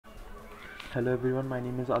Hello everyone, my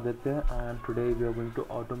name is Aditya and today we are going to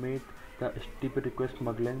automate the HTTP request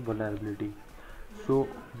smuggling vulnerability. So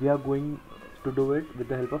we are going to do it with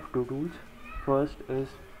the help of two tools. First is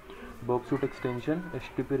Suite extension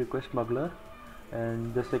HTTP request smuggler,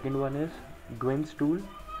 and the second one is Gwen's tool.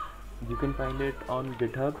 You can find it on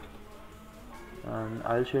GitHub and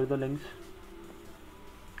I'll share the links.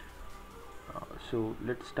 So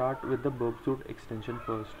let's start with the Suite extension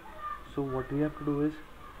first. So what we have to do is,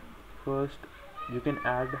 first you can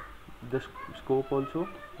add the scope also,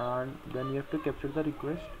 and then you have to capture the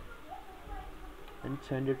request and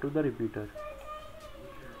send it to the repeater.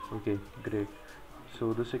 Okay, great.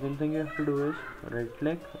 So the second thing you have to do is right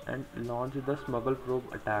click and launch the smuggle probe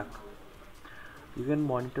attack. You can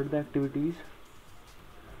monitor the activities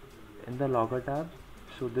in the logger tab.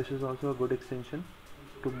 So this is also a good extension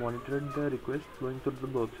to monitor the request flowing through the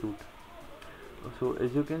burp suite. So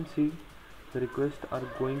as you can see, the requests are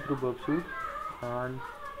going through burp suite, and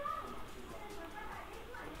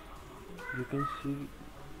you can see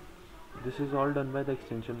this is all done by the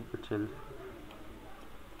extension itself.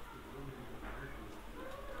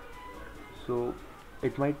 So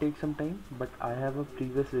it might take some time, but I have a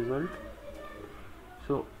previous result.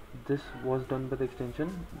 So this was done by the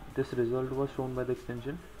extension, this result was shown by the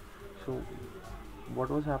extension. So what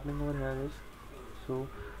was happening over here is, so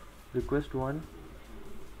request 1,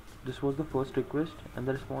 this was the first request and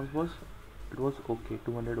the response was, it was okay,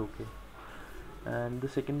 200 okay. And the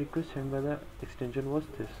second request sent by the extension was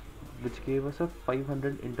this, which gave us a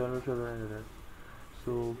 500 internal server error.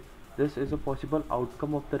 So this is a possible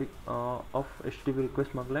outcome of the of HTTP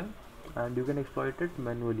request smuggling, and you can exploit it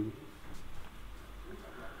manually.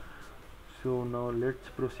 So now let's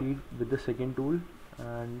proceed with the second tool,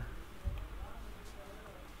 and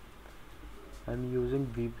I'm using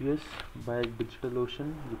VPS by Digital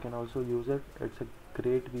Ocean. You can also use it. It's a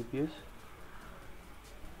great VPS.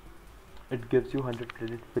 It gives you 100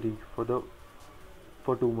 credit free for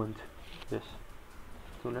 2 months. Yes.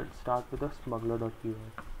 So let's start with the smuggler.py.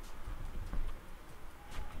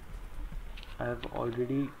 I have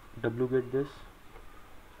already wget this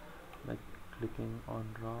by clicking on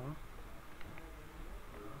raw,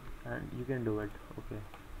 and you can do it. Okay.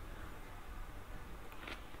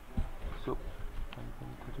 So I'm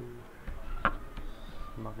going to do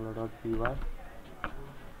smuggler.py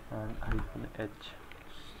and -h.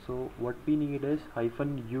 So what we need is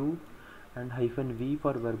 -u and -v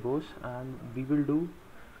for verbose, and we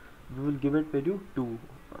will give it value 2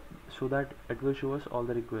 so that it will show us all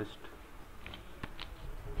the requests.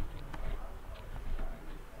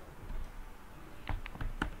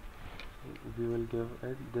 We will give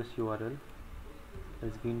it this URL,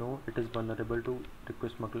 as we know it is vulnerable to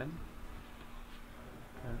request smuggling,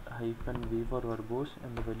 and -v for verbose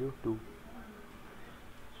and the value 2.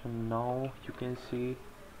 So now you can see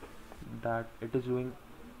that it is doing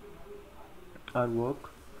our work.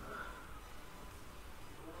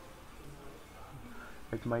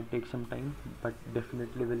 It might take some time, but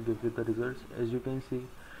definitely will give you the results. As you can see,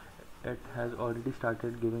 it has already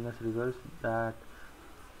started giving us results that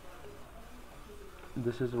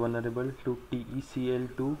this is vulnerable to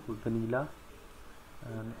TECL2 vanilla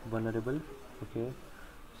and vulnerable. Okay,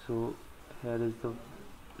 so here is the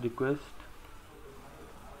request,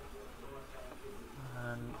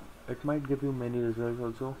 and it might give you many results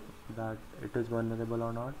also that it is vulnerable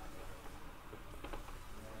or not.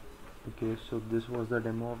 Okay, so this was the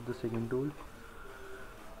demo of the second tool,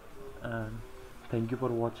 and thank you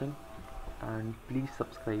for watching, and please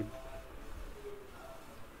subscribe.